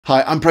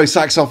Hi, I'm pro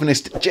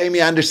saxophonist Jamie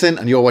Anderson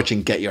and you're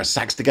watching Get Your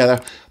Sax Together,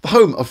 the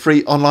home of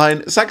free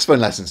online saxophone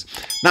lessons.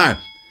 Now,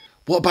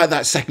 what about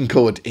that second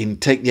chord in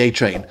Take the A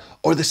Train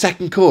or the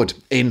second chord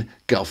in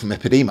Girl from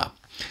Ipanema?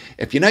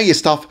 If you know your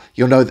stuff,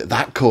 you'll know that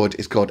that chord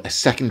is called a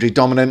secondary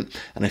dominant,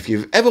 and if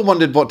you've ever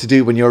wondered what to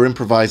do when you're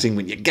improvising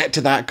when you get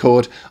to that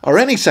chord or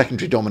any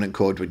secondary dominant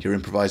chord when you're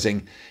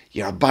improvising,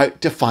 you're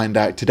about to find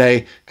out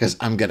today because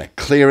I'm going to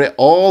clear it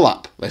all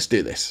up. Let's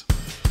do this.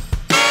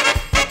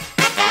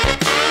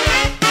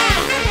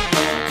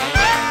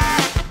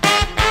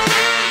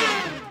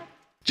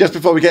 Just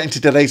before we get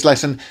into today's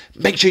lesson,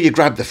 make sure you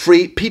grab the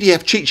free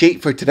PDF cheat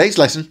sheet for today's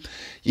lesson.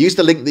 Use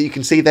the link that you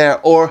can see there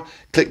or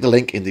click the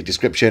link in the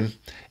description.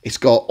 It's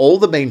got all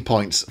the main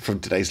points from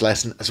today's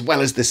lesson as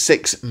well as the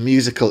 6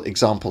 musical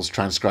examples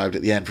transcribed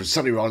at the end from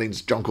Sonny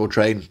Rollins, John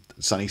Coltrane,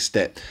 and Sonny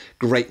Stitt.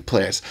 Great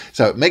players.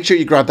 So make sure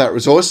you grab that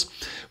resource.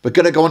 We're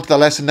going to go on to the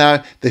lesson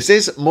now. This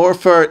is more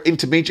for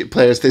intermediate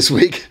players this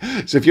week.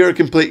 So if you're a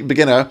complete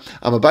beginner,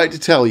 I'm about to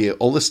tell you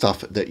all the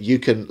stuff that you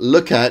can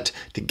look at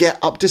to get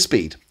up to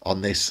speed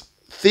on this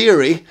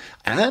theory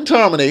and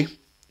harmony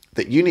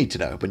that you need to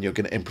know when you're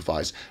going to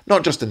improvise,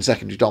 not just in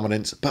secondary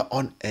dominants, but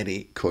on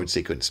any chord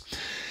sequence.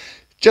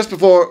 Just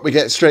before we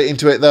get straight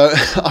into it though,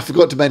 I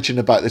forgot to mention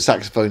about the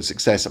Saxophone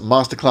Success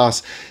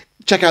Masterclass.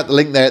 Check out the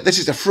link there. This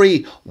is a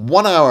free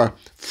 1-hour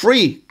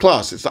free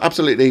class. It's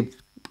absolutely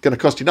going to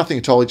cost you nothing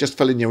at all. You just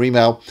fill in your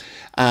email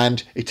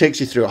and it takes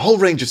you through a whole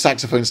range of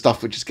saxophone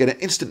stuff, which is going to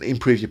instantly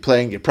improve your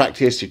playing, your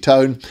practice, your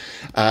tone,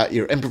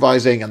 your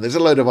improvising, and there's a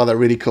load of other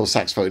really cool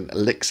saxophone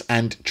licks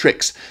and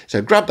tricks.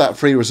 So grab that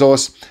free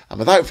resource, and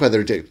without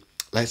further ado,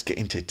 let's get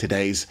into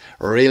today's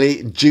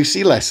really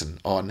juicy lesson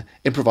on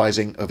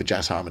improvising over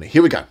jazz harmony.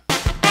 Here we go.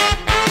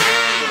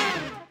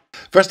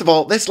 First of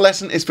all, this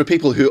lesson is for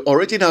people who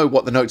already know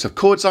what the notes of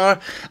chords are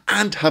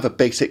and have a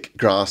basic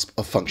grasp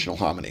of functional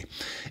harmony.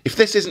 If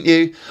this isn't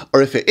you,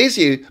 or if it is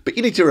you, but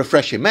you need to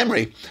refresh your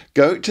memory,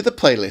 go to the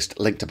playlist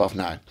linked above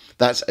now.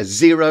 That's a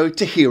 0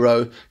 to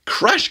hero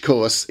crash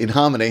course in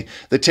harmony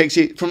that takes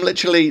you from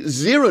literally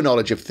zero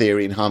knowledge of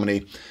theory in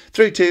harmony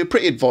through to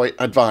pretty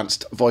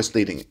advanced voice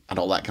leading and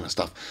all that kind of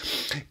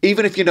stuff.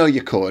 Even if you know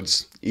your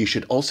chords, you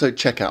should also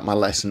check out my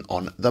lesson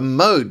on the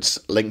modes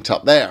linked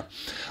up there.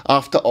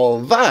 After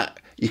all that,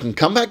 you can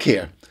come back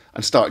here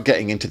and start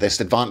getting into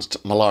this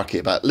advanced malarkey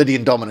about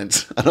Lydian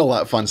dominance and all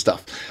that fun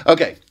stuff.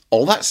 Okay,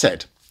 all that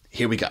said,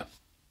 here we go.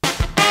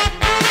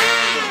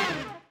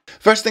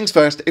 First things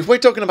first, if we're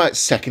talking about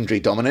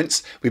secondary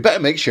dominants, we better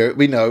make sure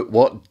we know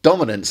what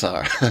dominants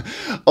are.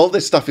 All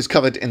this stuff is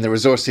covered in the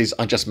resources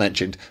I just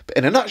mentioned, but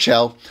in a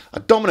nutshell,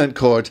 a dominant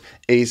chord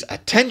is a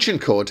tension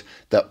chord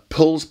that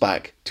pulls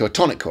back to a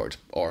tonic chord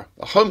or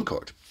a home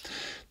chord.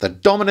 The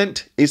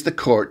dominant is the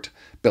chord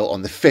built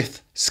on the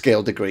 5th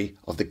scale degree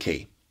of the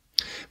key.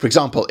 For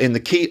example, in the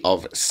key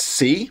of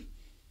C,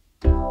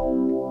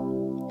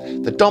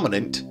 the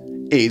dominant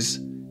is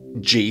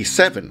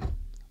G7.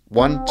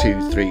 1,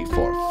 2, 3,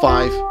 4,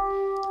 5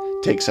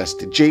 takes us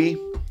to G.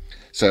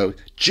 So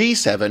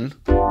G7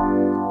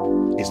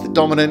 is the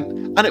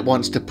dominant and it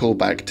wants to pull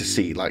back to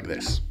C like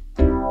this.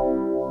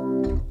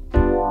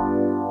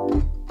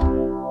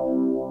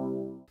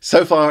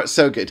 So far,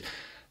 so good.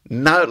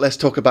 Now let's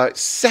talk about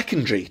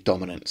secondary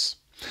dominants.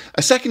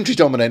 A secondary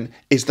dominant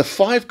is the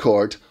 5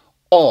 chord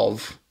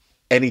of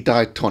any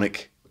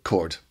diatonic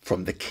chord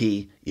from the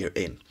key you're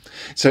in.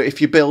 So if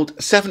you build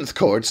 7th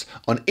chords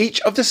on each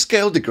of the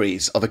scale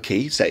degrees of a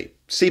key, say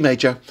C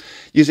major,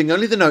 using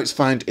only the notes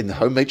found in the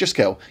home major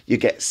scale, you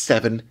get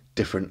 7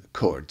 different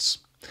chords.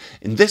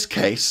 In this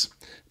case,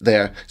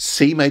 they're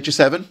C major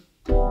 7,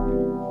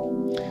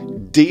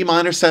 D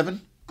minor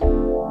 7,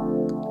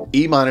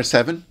 E minor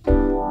 7,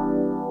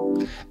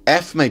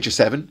 F major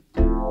 7,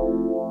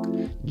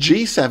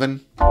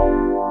 G7,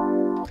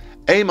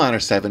 A minor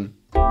 7,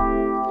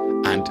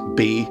 and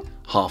B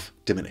half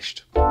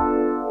diminished.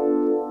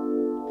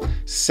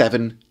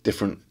 7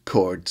 different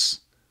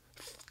chords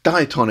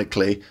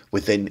diatonically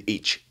within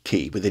each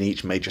key, within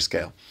each major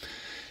scale.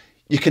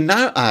 You can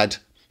now add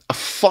a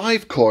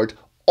 5 chord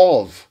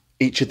of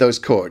each of those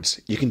chords.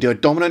 You can do a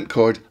dominant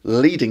chord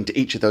leading to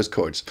each of those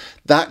chords.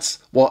 That's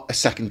what a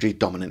secondary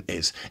dominant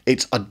is.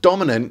 It's a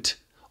dominant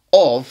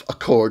of a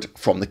chord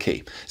from the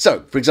key.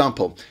 So, for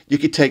example, you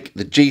could take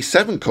the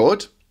G7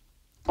 chord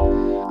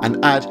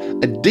and add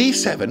a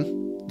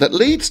D7 that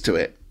leads to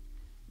it.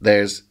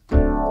 There's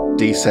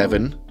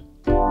D7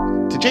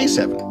 to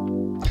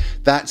G7.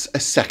 That's a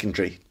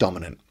secondary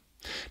dominant.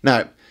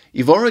 Now,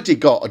 you've already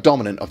got a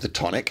dominant of the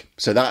tonic,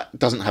 so that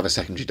doesn't have a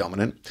secondary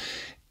dominant.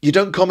 You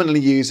don't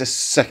commonly use a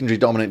secondary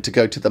dominant to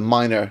go to the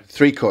minor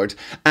 3 chord,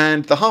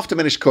 and the half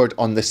diminished chord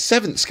on the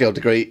 7th scale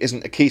degree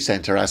isn't a key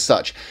center as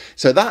such.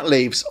 So that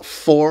leaves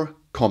 4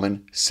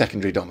 common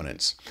secondary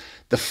dominants.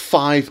 The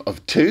 5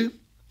 of 2,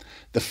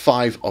 the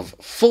 5 of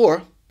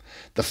 4,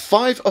 the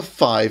 5 of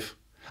 5,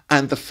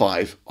 and the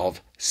 5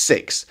 of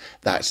 6.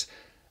 That's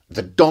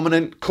the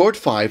dominant chord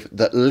 5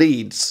 that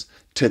leads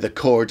to the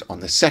chord on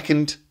the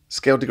 2nd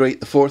scale degree,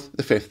 the 4th,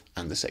 the 5th,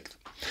 and the 6th.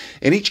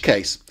 In each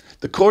case,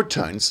 The chord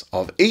tones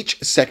of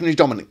each secondary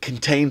dominant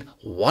contain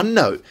one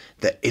note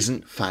that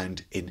isn't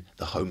found in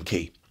the home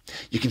key.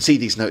 You can see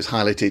these notes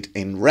highlighted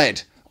in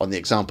red on the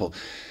example.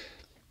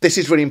 This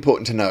is really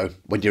important to know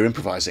when you're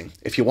improvising.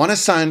 If you want to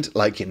sound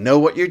like you know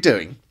what you're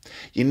doing,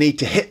 you need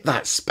to hit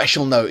that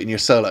special note in your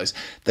solos,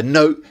 the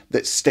note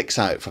that sticks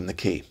out from the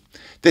key.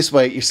 This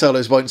way your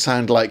solos won't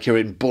sound like you're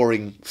in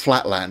boring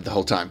flatland the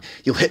whole time.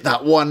 You'll hit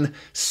that one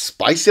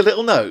spicy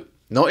little note,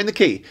 not in the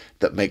key,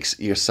 that makes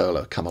your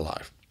solo come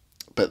alive.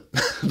 But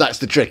that's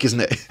the trick, isn't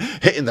it?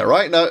 Hitting the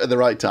right note at the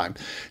right time.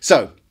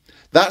 So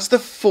that's the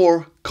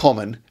 4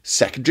 common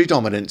secondary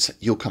dominants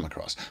you'll come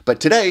across. But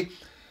today,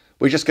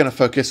 we're just going to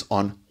focus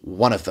on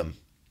one of them,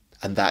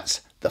 and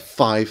that's the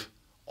 5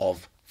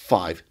 of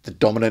 5, the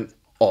dominant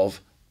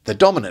of the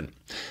dominant.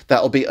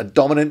 That'll be a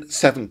dominant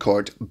 7th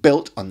chord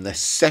built on the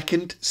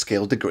 2nd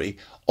scale degree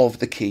of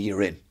the key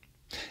you're in.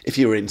 If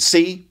you're in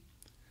C,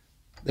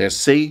 there's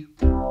C,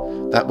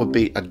 that would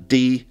be a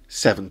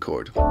D7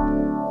 chord.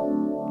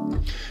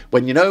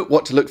 When you know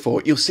what to look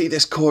for, you'll see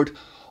this chord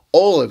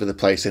all over the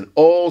place in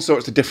all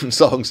sorts of different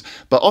songs.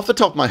 But off the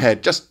top of my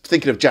head, just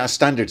thinking of jazz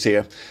standards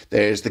here,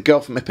 there's The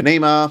Girl from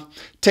Ipanema,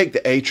 Take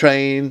the A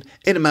Train,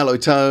 In a Mellow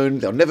Tone,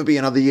 There'll Never Be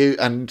Another You,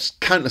 and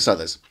countless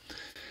others.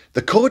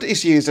 The chord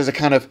is used as a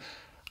kind of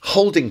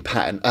holding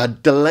pattern, a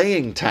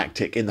delaying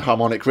tactic in the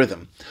harmonic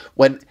rhythm,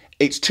 when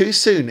it's too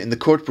soon in the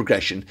chord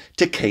progression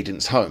to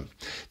cadence home.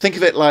 Think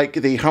of it like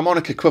the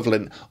harmonic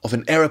equivalent of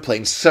an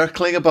aeroplane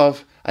circling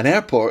above an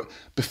airport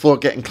before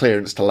getting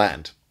clearance to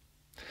land.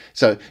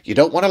 So you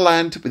don't want to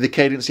land with the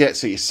cadence yet,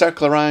 so you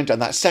circle around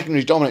and that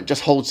secondary dominant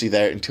just holds you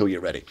there until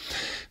you're ready.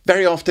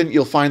 Very often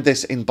you'll find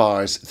this in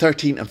bars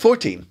 13 and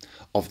 14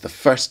 of the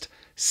first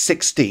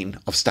 16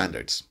 of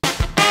standards.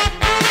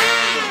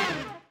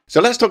 So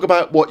let's talk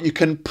about what you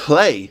can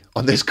play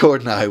on this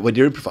chord now when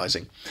you're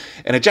improvising.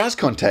 In a jazz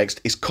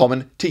context, it's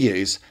common to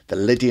use the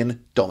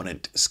Lydian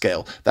dominant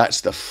scale.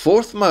 That's the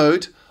 4th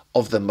mode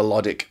of the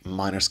melodic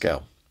minor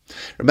scale.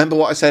 Remember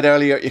what I said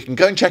earlier? You can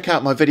go and check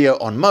out my video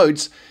on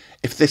modes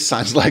if this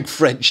sounds like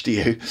French to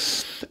you.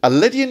 A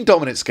Lydian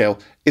dominant scale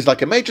is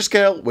like a major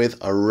scale with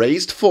a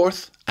raised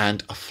 4th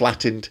and a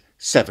flattened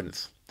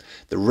 7th.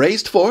 The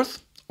raised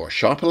 4th, or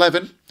sharp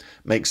 11,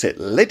 makes it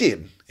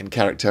Lydian in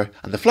character,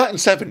 and the flattened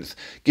 7th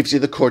gives you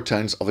the chord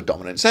tones of a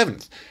dominant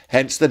 7th,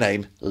 hence the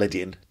name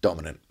Lydian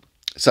dominant.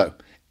 So,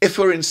 if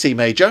we're in C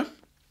major,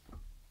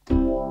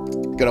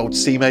 good old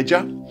C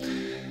major,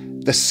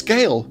 the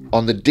scale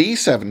on the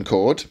D7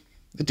 chord,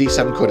 the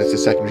D7 chord is the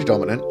secondary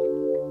dominant,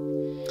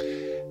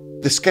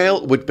 the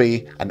scale would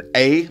be an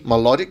A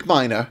melodic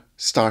minor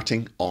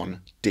starting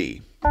on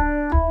D.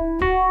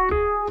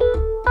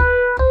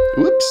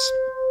 Whoops.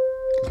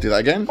 Let's do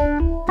that again.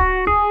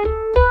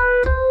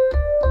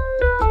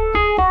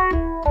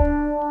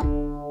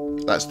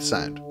 That's the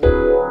sound.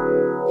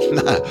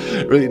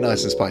 Really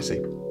nice and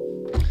spicy.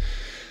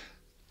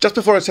 Just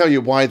before I tell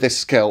you why this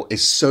scale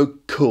is so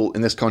cool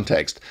in this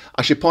context,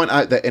 I should point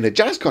out that in a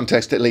jazz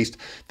context at least,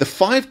 the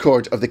 5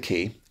 chord of the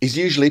key is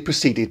usually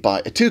preceded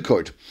by a 2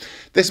 chord.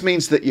 This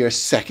means that your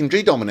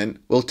secondary dominant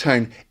will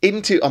turn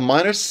into a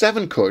minor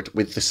 7 chord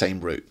with the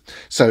same root.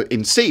 So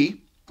in C,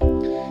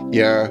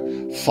 your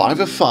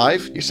 5 of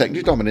 5, your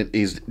secondary dominant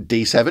is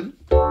D7.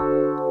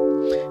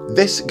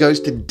 This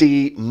goes to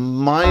D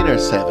minor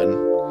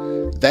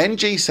 7, then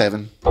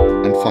G7,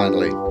 and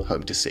finally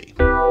home to C.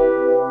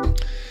 One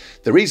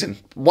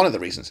of the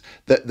reasons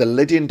that the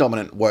Lydian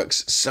dominant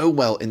works so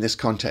well in this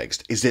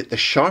context is that the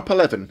sharp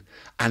 11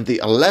 and the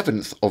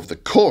 11th of the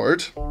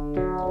chord,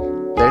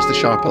 there's the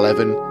sharp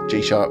 11,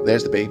 G sharp,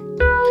 there's the B,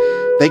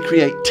 they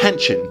create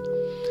tension,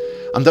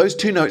 and those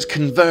 2 notes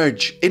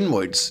converge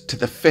inwards to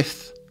the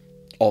 5th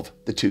of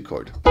the 2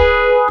 chord.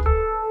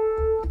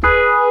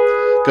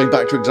 Going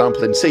back to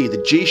example in C,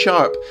 the G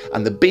sharp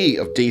and the B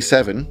of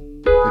D7,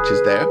 which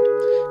is there,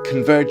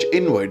 converge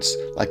inwards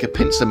like a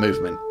pincer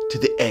movement to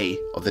the A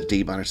of the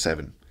D minor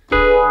 7.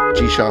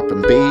 G sharp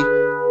and B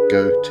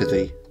go to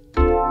the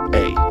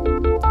A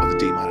of the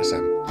D minor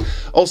 7.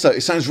 Also,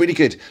 it sounds really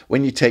good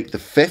when you take the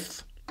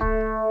 5th,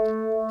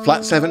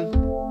 flat 7,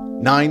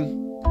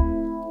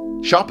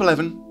 9, sharp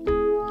 11,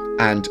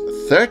 and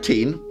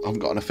 13, I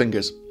haven't got enough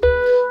fingers,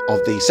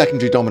 of the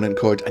secondary dominant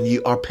chord, and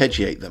you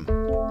arpeggiate them.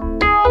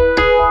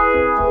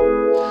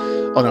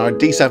 On our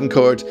D7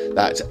 chord,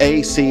 that's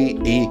A, C,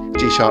 E,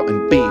 G sharp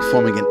and B,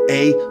 forming an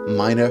A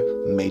minor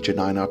major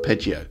 9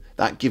 arpeggio.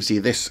 That gives you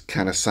this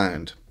kind of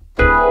sound.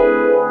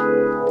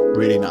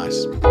 Really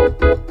nice.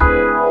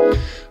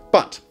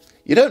 But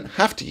you don't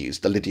have to use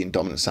the Lydian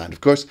dominant sound,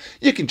 of course.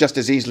 You can just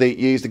as easily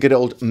use the good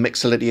old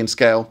Mixolydian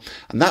scale,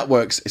 and that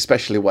works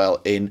especially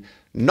well in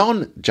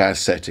non-jazz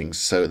settings.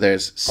 So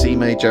there's C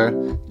major,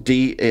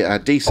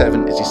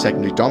 D7 is your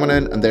secondary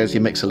dominant, and there's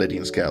your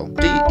Mixolydian scale.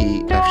 D,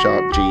 E, F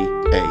sharp, G,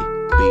 A,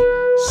 B,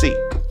 C,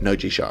 no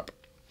G sharp.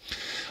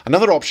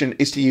 Another option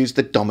is to use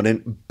the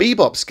dominant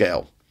bebop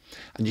scale,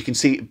 and you can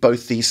see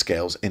both these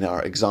scales in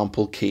our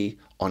example key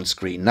on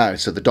screen now.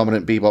 So the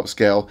dominant bebop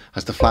scale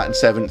has the flattened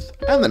 7th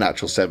and the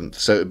natural 7th.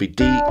 So it would be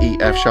D, E,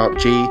 F sharp,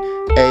 G,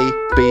 A,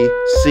 B,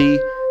 C,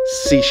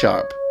 C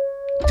sharp,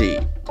 D.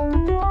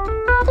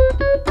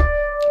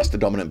 That's the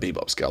dominant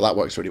bebop scale. That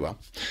works really well.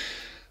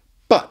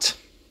 But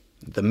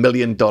the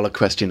million-dollar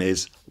question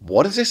is,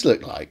 what does this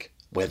look like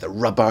where the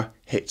rubber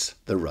hits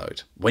the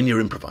road when you're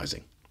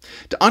improvising?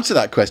 To answer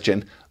that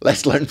question,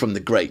 let's learn from the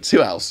greats.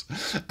 Who else?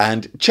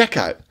 And check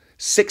out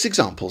 6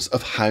 examples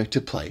of how to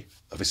play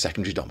over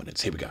secondary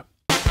dominants. Here we go.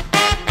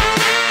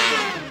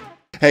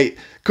 Hey,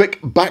 quick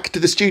back to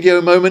the studio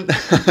moment.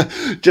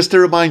 Just to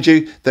remind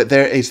you that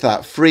there is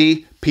that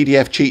free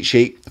PDF cheat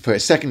sheet for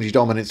secondary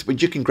dominants,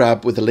 which you can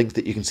grab with the link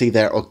that you can see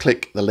there, or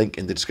click the link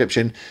in the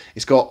description.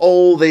 It's got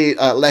all the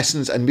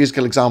lessons and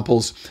musical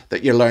examples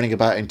that you're learning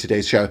about in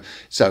today's show.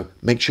 So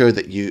make sure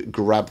that you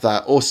grab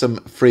that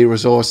awesome free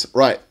resource.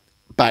 Right,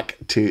 back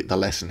to the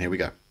lesson. Here we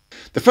go.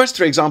 The first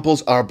 3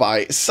 examples are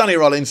by Sonny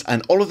Rollins,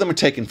 and all of them are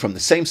taken from the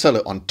same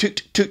solo on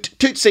Toot, Toot,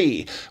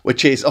 Tootsie,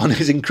 which is on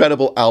his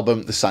incredible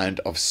album, The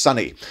Sound of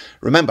Sonny.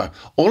 Remember,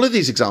 all of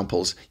these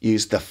examples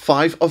use the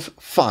 5 of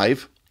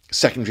 5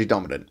 secondary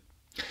dominant.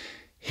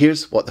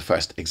 Here's what the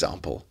first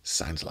example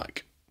sounds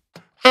like.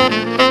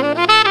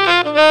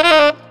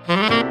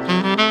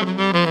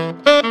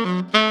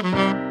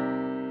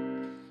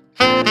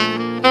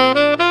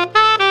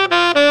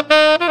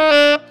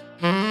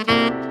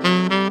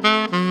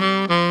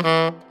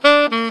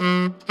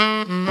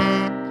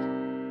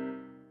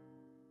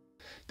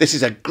 This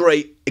is a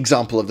great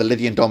example of the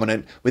Lydian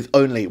dominant with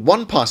only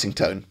one passing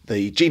tone,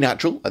 the G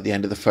natural at the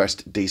end of the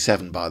first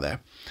D7 bar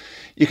there.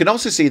 You can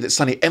also see that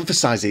Sonny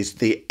emphasizes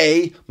the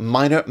A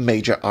minor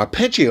major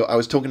arpeggio I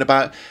was talking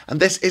about,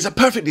 and this is a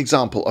perfect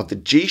example of the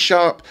G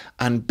sharp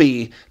and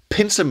B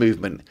pincer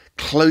movement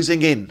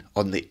closing in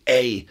on the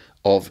A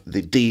of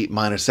the D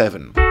minor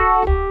 7.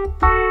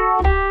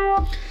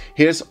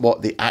 Here's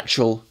what the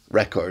actual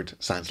record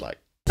sounds like.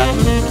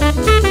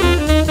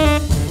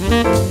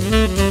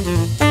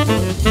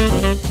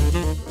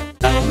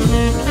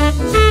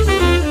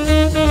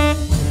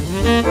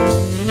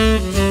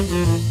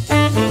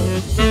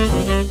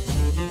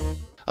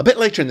 A bit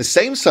later in the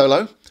same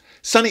solo,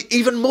 Sonny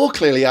even more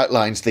clearly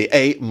outlines the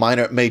A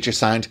minor major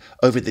sound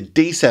over the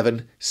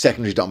D7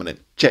 secondary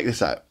dominant. Check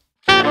this out.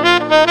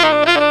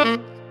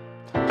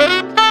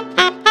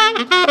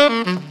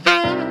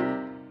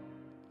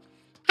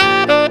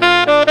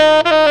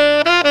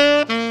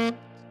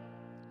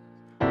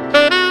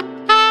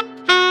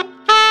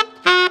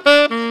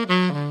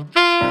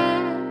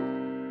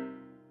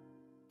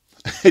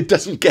 It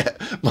doesn't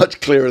get much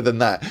clearer than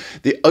that.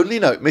 The only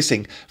note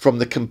missing from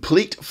the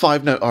complete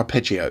 5-note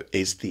arpeggio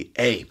is the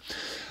A.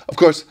 Of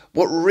course,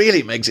 what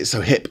really makes it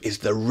so hip is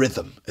the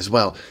rhythm as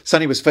well.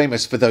 Sonny was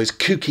famous for those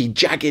kooky,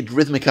 jagged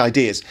rhythmic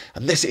ideas,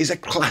 and this is a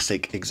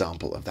classic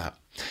example of that.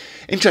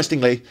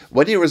 Interestingly,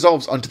 when he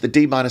resolves onto the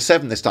D minor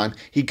 7 this time,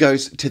 he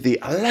goes to the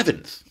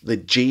 11th, the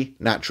G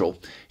natural.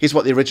 Here's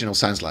what the original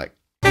sounds like.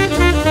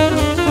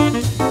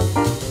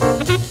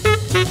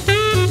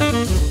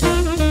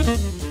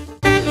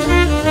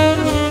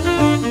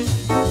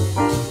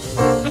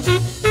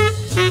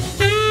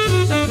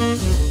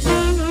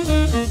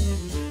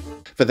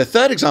 For the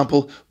third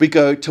example, we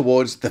go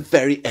towards the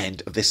very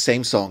end of this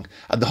same song,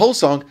 and the whole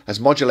song has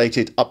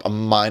modulated up a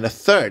minor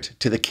third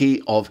to the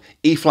key of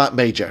E flat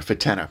major for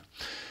tenor.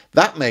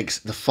 That makes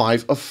the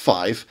 5 of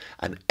 5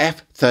 an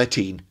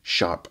F13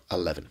 sharp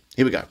 11.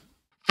 Here we go.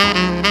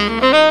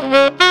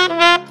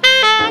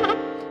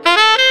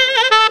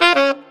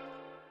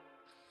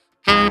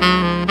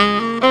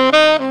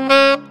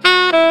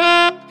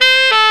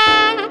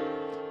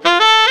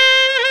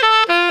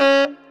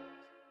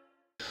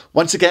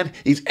 Once again,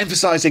 he's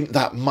emphasizing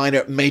that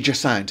minor major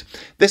sound.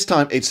 This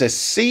time it's a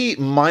C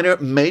minor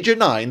major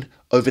 9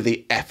 over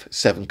the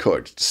F7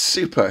 chord.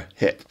 Super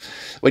hip.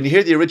 When you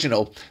hear the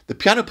original, the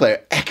piano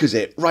player echoes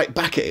it right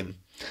back at him.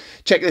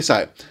 Check this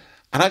out.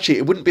 And actually,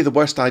 it wouldn't be the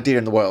worst idea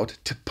in the world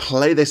to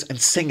play this and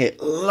sing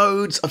it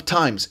loads of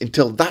times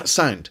until that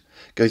sound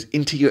goes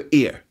into your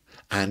ear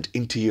and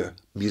into your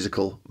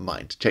musical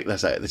mind. Check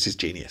this out. This is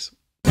genius.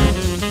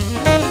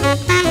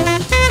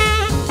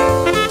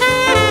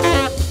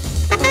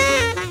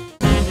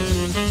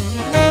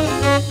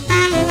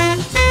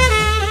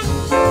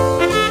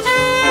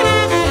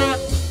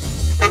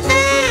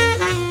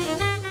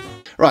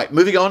 Right,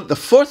 moving on, the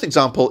fourth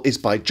example is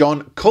by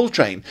John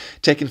Coltrane,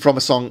 taken from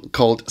a song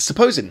called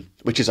Supposin',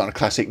 which is on a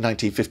classic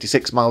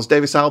 1956 Miles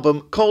Davis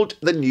album called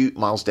The New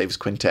Miles Davis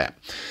Quintet.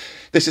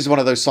 This is one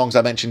of those songs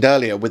I mentioned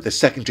earlier with the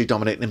secondary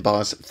dominant in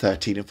bars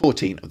 13 and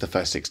 14 of the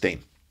first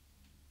 16.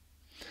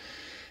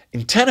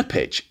 In tenor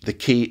pitch, the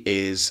key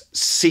is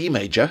C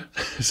major,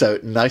 so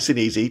nice and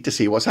easy to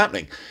see what's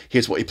happening.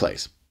 Here's what he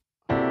plays.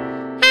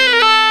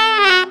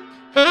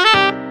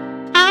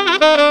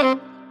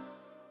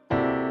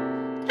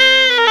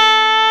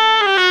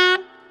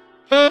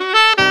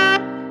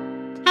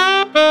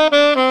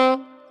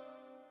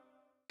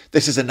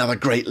 This is another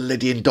great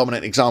Lydian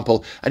dominant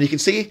example, and you can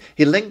see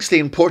he links the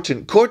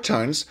important chord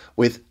turns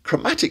with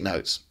chromatic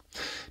notes.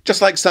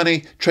 Just like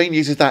Sonny, Train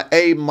uses that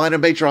A minor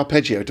major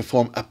arpeggio to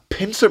form a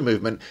pincer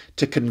movement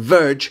to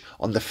converge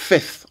on the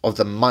 5th of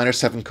the minor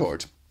 7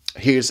 chord.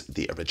 Here's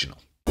the original.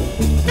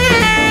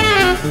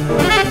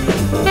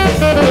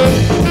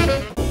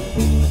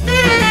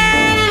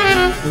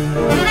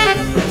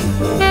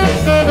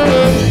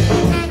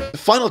 The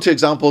final 2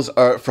 examples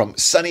are from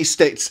Sonny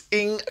Stitt's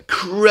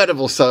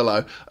incredible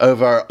solo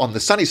over on the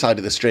Sonny Side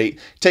of the Street,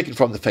 taken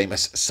from the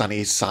famous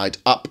Sonny Side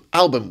Up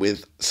album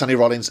with Sonny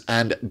Rollins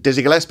and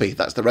Dizzy Gillespie.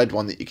 That's the red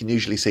one that you can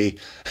usually see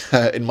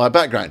in my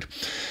background.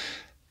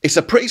 It's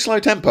a pretty slow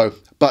tempo,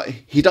 but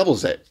he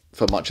doubles it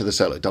for much of the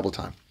solo, double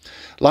time.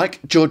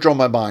 Like Georgia on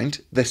My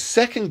Mind, the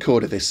second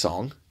chord of this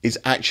song is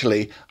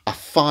actually a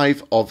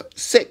 5 of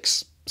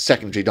 6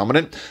 secondary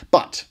dominant,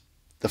 but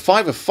the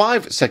 5 of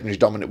 5 secondary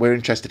dominant we're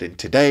interested in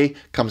today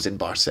comes in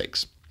bar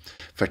 6.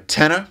 For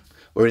tenor,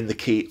 we're in the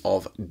key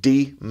of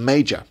D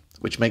major,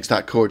 which makes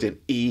that chord in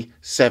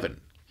E7.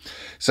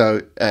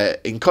 So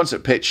in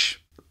concert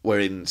pitch, we're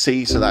in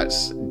C, so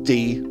that's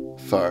D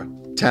for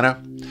tenor.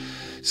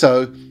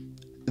 So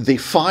the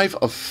 5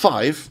 of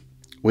 5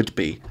 would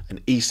be an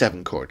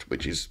E7 chord,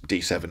 which is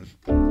D7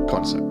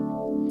 concert.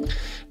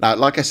 Now,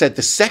 like I said,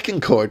 the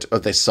second chord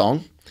of this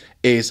song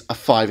is a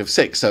 5 of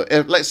 6. So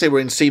let's say we're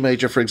in C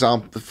major, for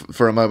example,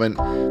 for a moment.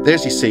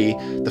 There's your C.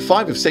 The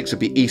 5 of 6 would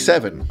be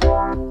E7,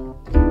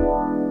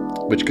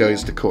 which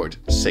goes to chord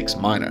 6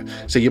 minor.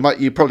 So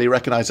you probably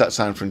recognize that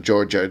sound from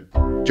Georgia.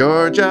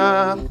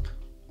 Georgia,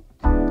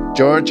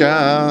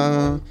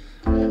 Georgia,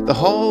 the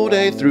whole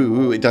day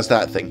through. It does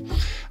that thing.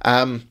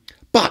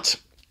 But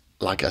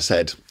like I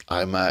said,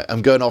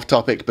 I'm going off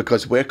topic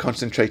because we're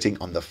concentrating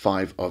on the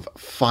 5 of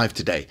 5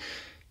 today.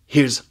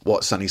 Here's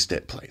what Sonny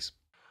Stitt plays.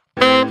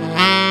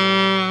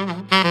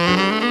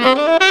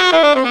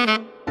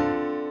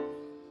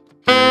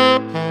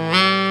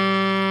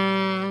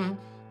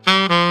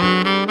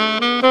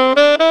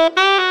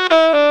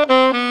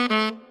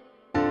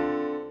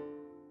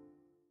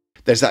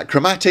 There's that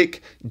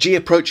chromatic G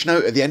approach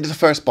note at the end of the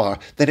first bar,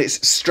 then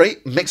it's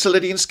straight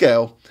Mixolydian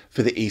scale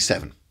for the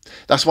E7.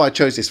 That's why I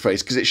chose this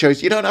phrase, because it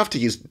shows you don't have to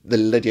use the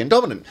Lydian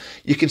dominant.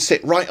 You can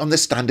sit right on the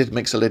standard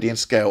Mixolydian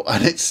scale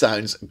and it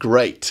sounds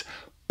great.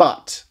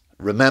 But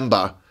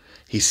remember,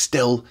 he's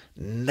still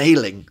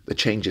nailing the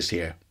changes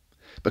here,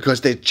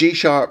 because there's G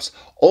sharps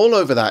all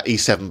over that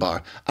E7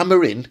 bar and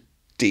we're in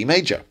D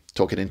major,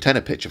 talking in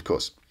tenor pitch, of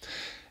course.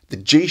 The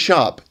G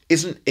sharp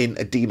isn't in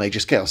a D major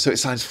scale, so it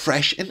sounds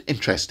fresh and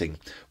interesting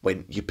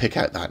when you pick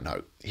out that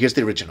note. Here's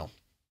the original.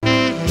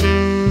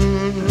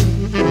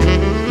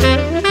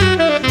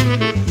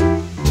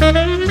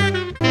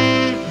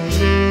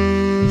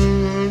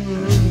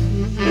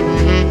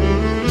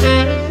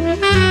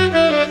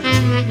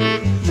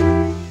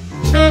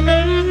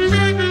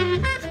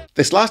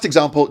 This last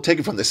example,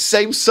 taken from the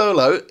same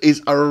solo,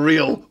 is a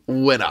real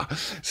winner.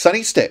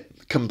 Sonny Stitt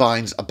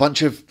combines a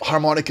bunch of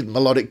harmonic and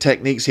melodic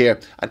techniques here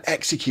and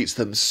executes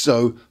them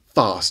so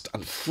fast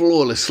and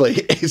flawlessly,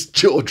 it's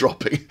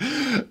jaw-dropping.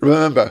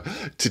 Remember,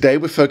 today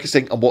we're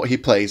focusing on what he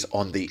plays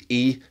on the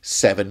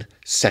E7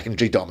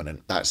 secondary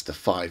dominant. That's the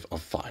 5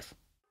 of 5.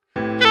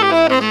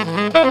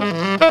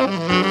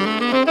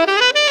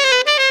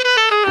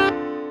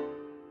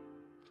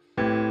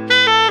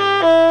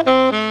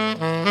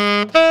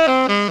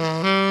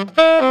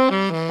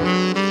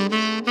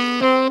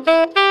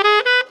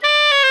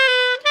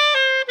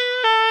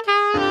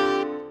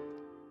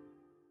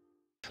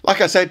 Like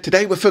I said,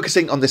 today we're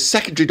focusing on the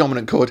secondary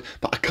dominant chord,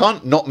 but I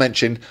can't not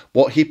mention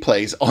what he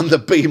plays on the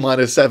B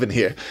minor 7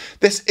 here.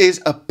 This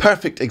is a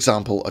perfect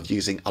example of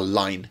using a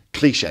line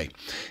cliche.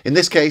 In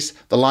this case,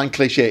 the line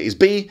cliche is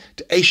B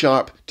to A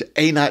sharp to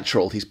A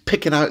natural. He's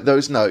picking out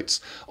those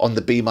notes on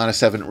the B minor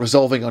 7,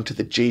 resolving onto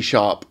the G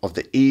sharp of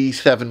the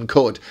E7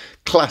 chord.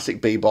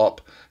 Classic bebop,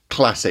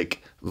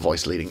 classic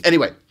voice leading.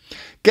 Anyway,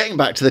 getting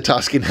back to the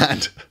task in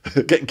hand,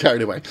 getting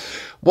carried away.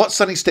 What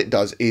Sonny Stitt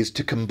does is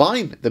to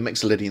combine the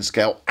Mixolydian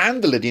scale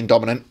and the Lydian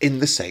dominant in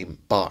the same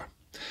bar.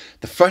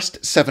 The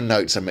first 7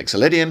 notes are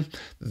Mixolydian,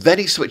 then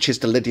he switches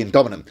to Lydian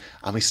dominant,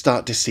 and we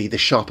start to see the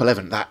sharp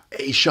 11, that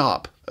A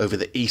sharp over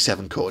the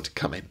E7 chord,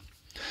 come in.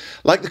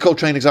 Like the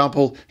Coltrane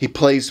example, he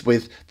plays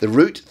with the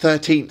root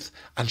 13th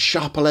and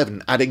sharp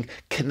 11, adding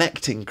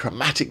connecting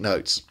chromatic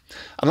notes.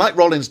 And like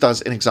Rollins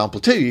does in example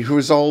 2, he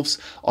resolves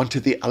onto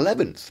the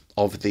 11th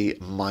of the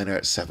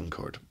minor 7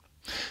 chord.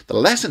 The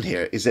lesson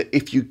here is that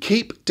if you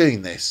keep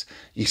doing this,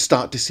 you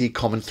start to see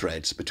common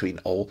threads between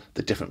all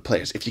the different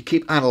players. If you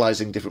keep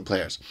analysing different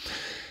players,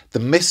 the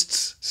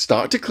mists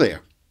start to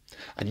clear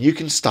and you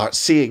can start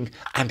seeing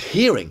and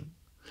hearing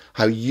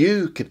how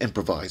you can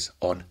improvise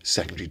on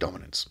secondary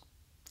dominants.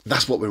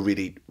 That's what we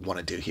really want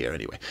to do here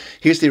anyway.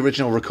 Here's the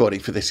original recording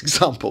for this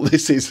example.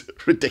 This is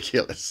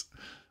ridiculous.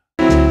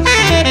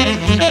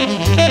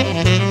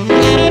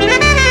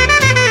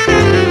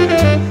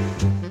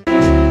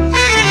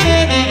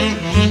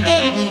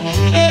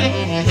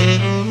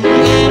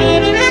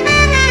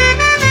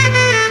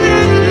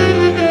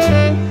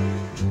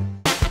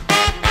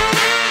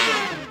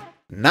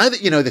 now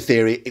that you know the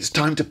theory, it's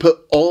time to put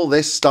all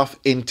this stuff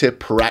into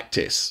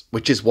practice,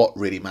 which is what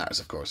really matters,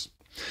 of course.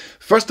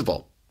 First of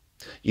all,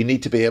 you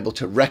need to be able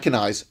to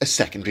recognize a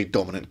secondary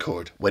dominant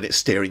chord when it's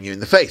staring you in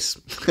the face.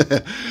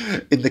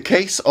 In the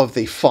case of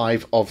the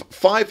 5 of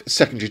 5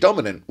 secondary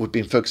dominant we've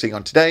been focusing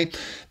on today,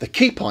 the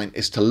key point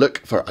is to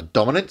look for a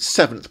dominant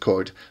 7th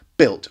chord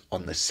built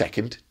on the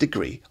 2nd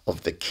degree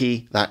of the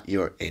key that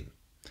you're in.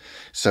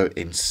 So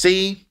in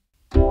C,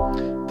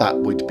 that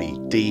would be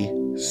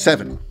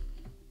D7.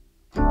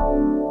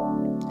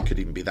 Could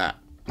even be that.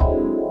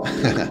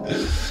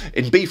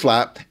 In B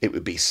flat, it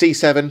would be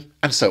C7,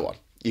 and so on.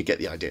 You get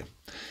the idea.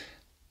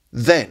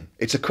 Then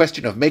it's a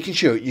question of making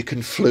sure you can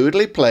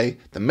fluidly play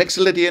the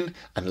Mixolydian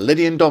and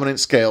Lydian dominant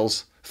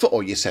scales for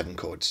all your 7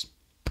 chords.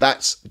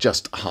 That's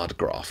just hard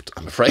graft,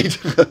 I'm afraid.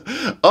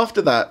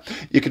 After that,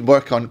 you can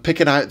work on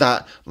picking out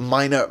that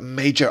minor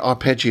major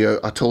arpeggio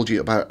I told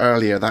you about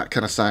earlier, that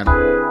kind of sound.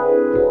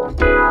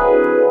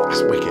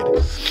 That's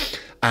wicked.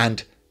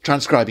 And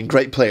transcribing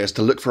great players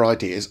to look for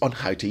ideas on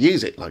how to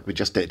use it, like we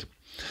just did.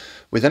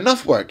 With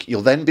enough work,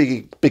 you'll then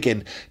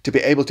begin to be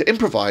able to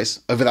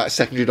improvise over that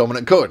secondary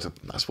dominant chord.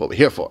 That's what we're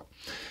here for.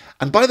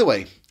 And by the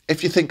way,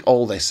 if you think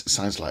all this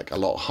sounds like a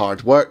lot of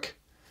hard work,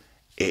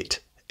 it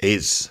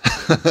is.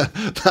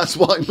 That's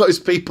why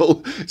most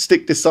people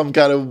stick to some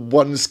kind of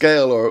one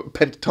scale or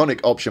pentatonic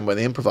option when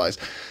they improvise.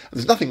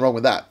 There's nothing wrong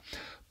with that.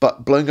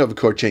 But blowing over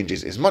chord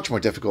changes is much more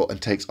difficult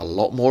and takes a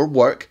lot more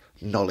work,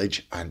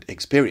 knowledge, and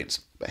experience.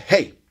 But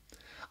hey,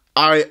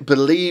 I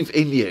believe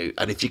in you,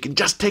 and if you can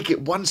just take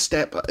it one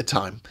step at a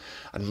time,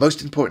 and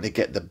most importantly,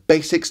 get the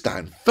basics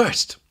down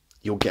first,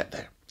 you'll get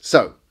there.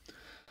 So,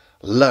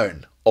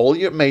 learn all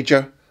your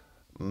major,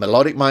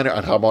 melodic minor,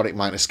 and harmonic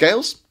minor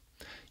scales.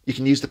 You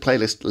can use the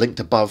playlist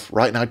linked above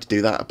right now to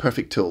do that, a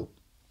perfect tool.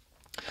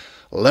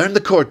 Learn the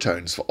chord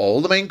tones for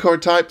all the main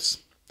chord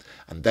types,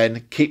 and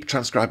then keep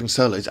transcribing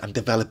solos and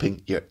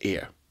developing your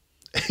ear.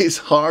 It's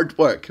hard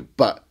work,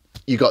 but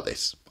you got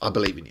this. I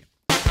believe in you.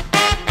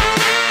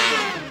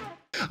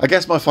 I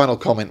guess my final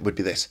comment would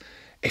be this.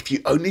 If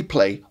you only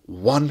play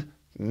one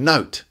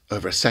note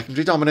over a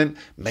secondary dominant,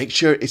 make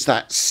sure it's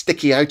that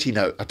sticky outy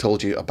note I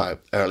told you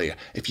about earlier.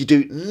 If you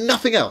do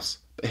nothing else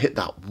but hit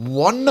that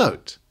one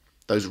note,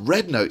 those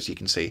red notes you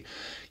can see,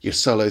 your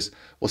solos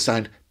will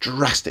sound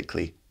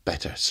drastically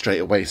better straight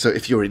away. So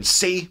if you're in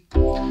C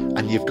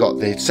and you've got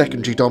the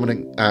secondary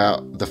dominant,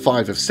 the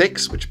 5 of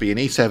 6, which would be an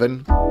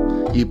E7,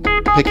 you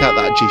pick out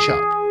that G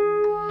sharp.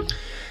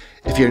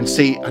 If you're in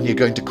C and you're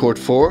going to chord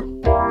 4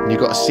 and you've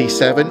got a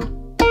C7,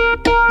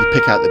 you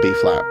pick out the B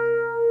flat.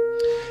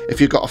 If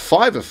you've got a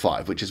 5 of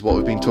 5, which is what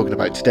we've been talking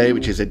about today,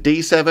 which is a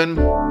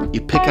D7, you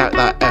pick out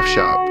that F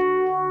sharp.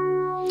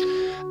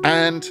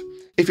 And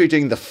if you're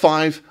doing the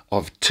 5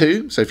 of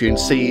 2, so if you're in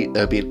C,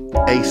 there'll be an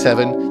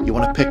A7, you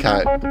want to pick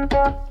out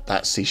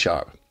that C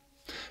sharp.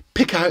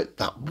 Pick out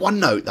that one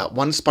note, that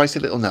one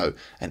spicy little note,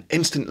 and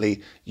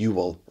instantly you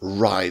will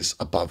rise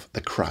above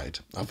the crowd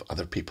of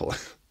other people.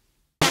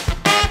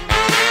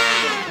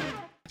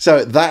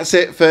 So that's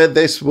it for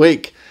this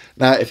week.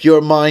 Now, if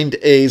your mind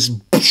is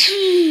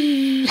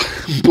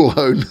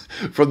blown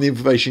from the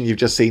information you've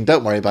just seen,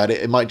 don't worry about it.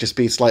 It might just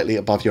be slightly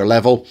above your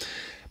level.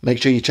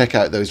 Make sure you check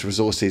out those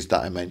resources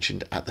that I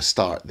mentioned at the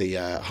start. The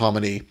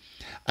Harmony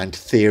and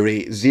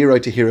Theory 0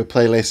 to Hero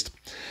playlist.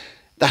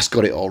 That's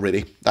got it all,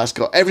 really. That's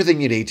got everything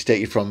you need to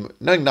take you from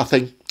knowing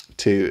nothing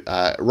to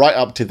right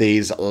up to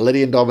these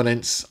Lydian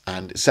dominants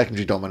and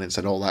secondary dominants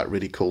and all that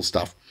really cool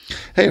stuff.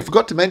 Hey, I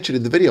forgot to mention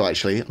in the video,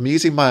 actually, I'm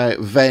using my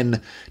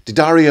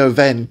Didario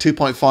Ven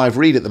 2.5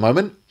 reed at the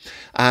moment,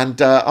 and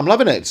I'm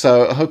loving it,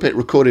 so I hope it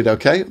recorded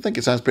okay. I think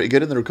it sounds pretty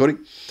good in the recording.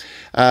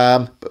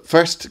 But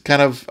first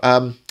kind of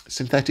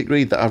synthetic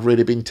reed that I've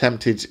really been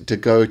tempted to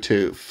go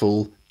to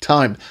full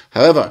time.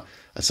 However,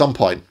 at some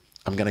point,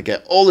 I'm going to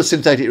get all the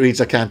synthetic reeds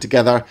I can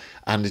together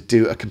and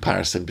do a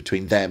comparison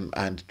between them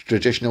and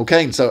traditional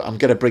cane. So I'm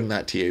going to bring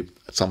that to you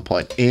at some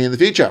point in the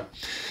future.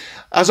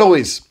 As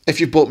always, if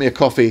you've bought me a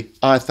coffee,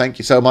 I thank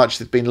you so much.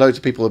 There's been loads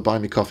of people who buy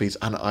me coffees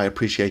and I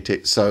appreciate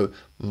it so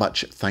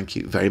much. Thank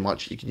you very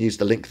much. You can use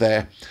the link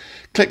there.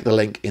 Click the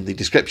link in the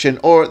description,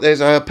 or there's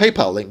a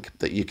PayPal link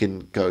that you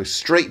can go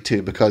straight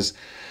to because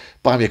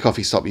Buy Me a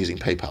Coffee stopped using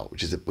PayPal,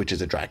 which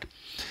is a drag.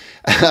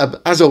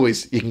 As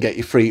always, you can get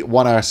your free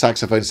 1-hour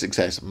saxophone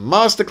success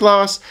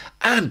masterclass.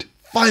 And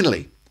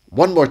finally,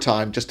 one more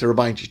time, just to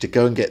remind you to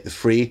go and get the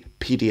free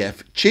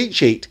PDF cheat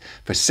sheet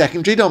for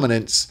secondary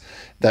dominants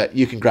that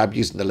you can grab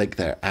using the link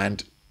there.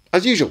 And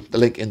as usual, the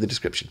link in the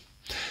description.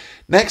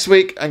 Next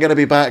week, I'm going to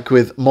be back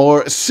with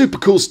more super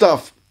cool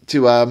stuff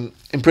to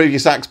improve your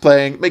sax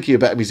playing, make you a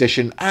better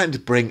musician,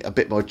 and bring a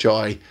bit more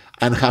joy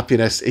and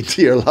happiness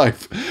into your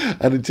life.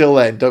 And until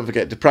then, don't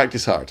forget to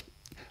practice hard,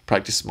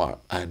 practice smart,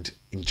 and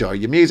enjoy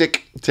your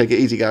music. Take it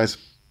easy, guys.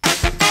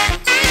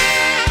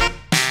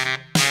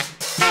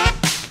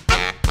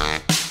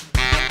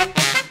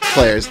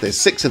 Players, there's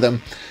 6 of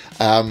them.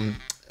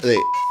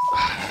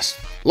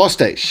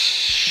 Lost it.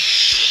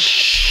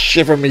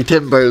 Shiver me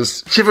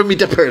timbers, shiver me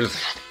dippers,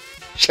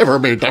 shiver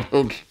me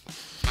dippers.